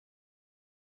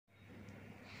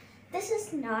This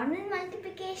is normal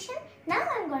multiplication. Now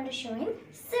I'm going to show you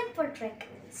simple trick.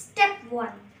 Step 1.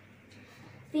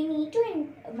 We need to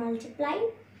multiply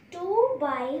 2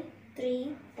 by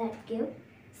 3, that gives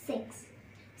 6.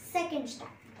 Second step.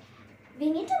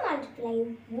 We need to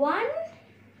multiply 1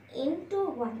 into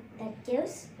 1, that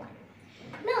gives 1.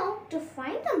 Now to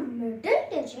find the middle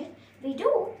digit, we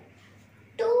do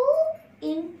 2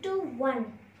 into 1,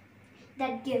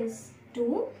 that gives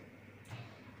 2.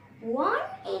 1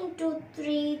 into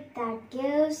 3, that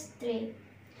gives 3.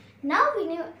 Now we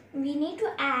need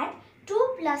to add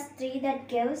 2 plus 3, that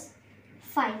gives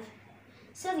 5.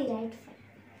 So we write 5.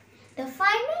 The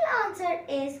final answer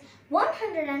is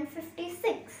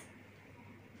 156.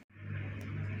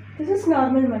 This is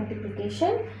normal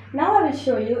multiplication. Now I will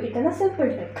show you it in a simple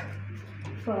trick.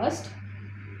 First,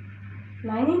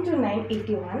 9 into 9,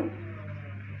 81.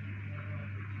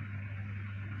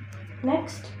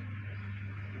 Next,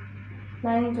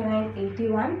 9 into 9,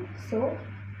 81. So,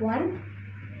 1,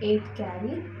 8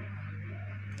 carry.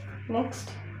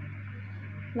 Next,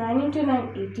 9 into 9,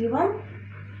 81.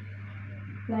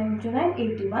 9 into 9,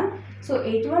 81. So,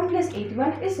 81 plus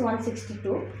 81 is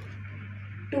 162.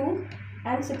 2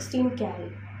 and 16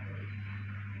 carry.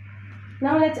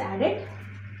 Now let's add it.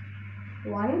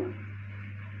 1,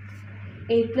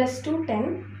 8 plus 2,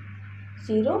 10,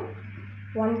 0,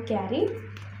 1 carry,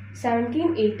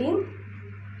 17, 18,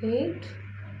 8,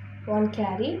 1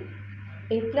 carry,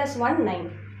 8 plus 1,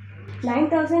 9,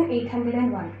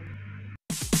 9,801.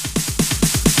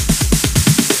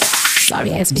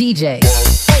 Sorry, it's DJ.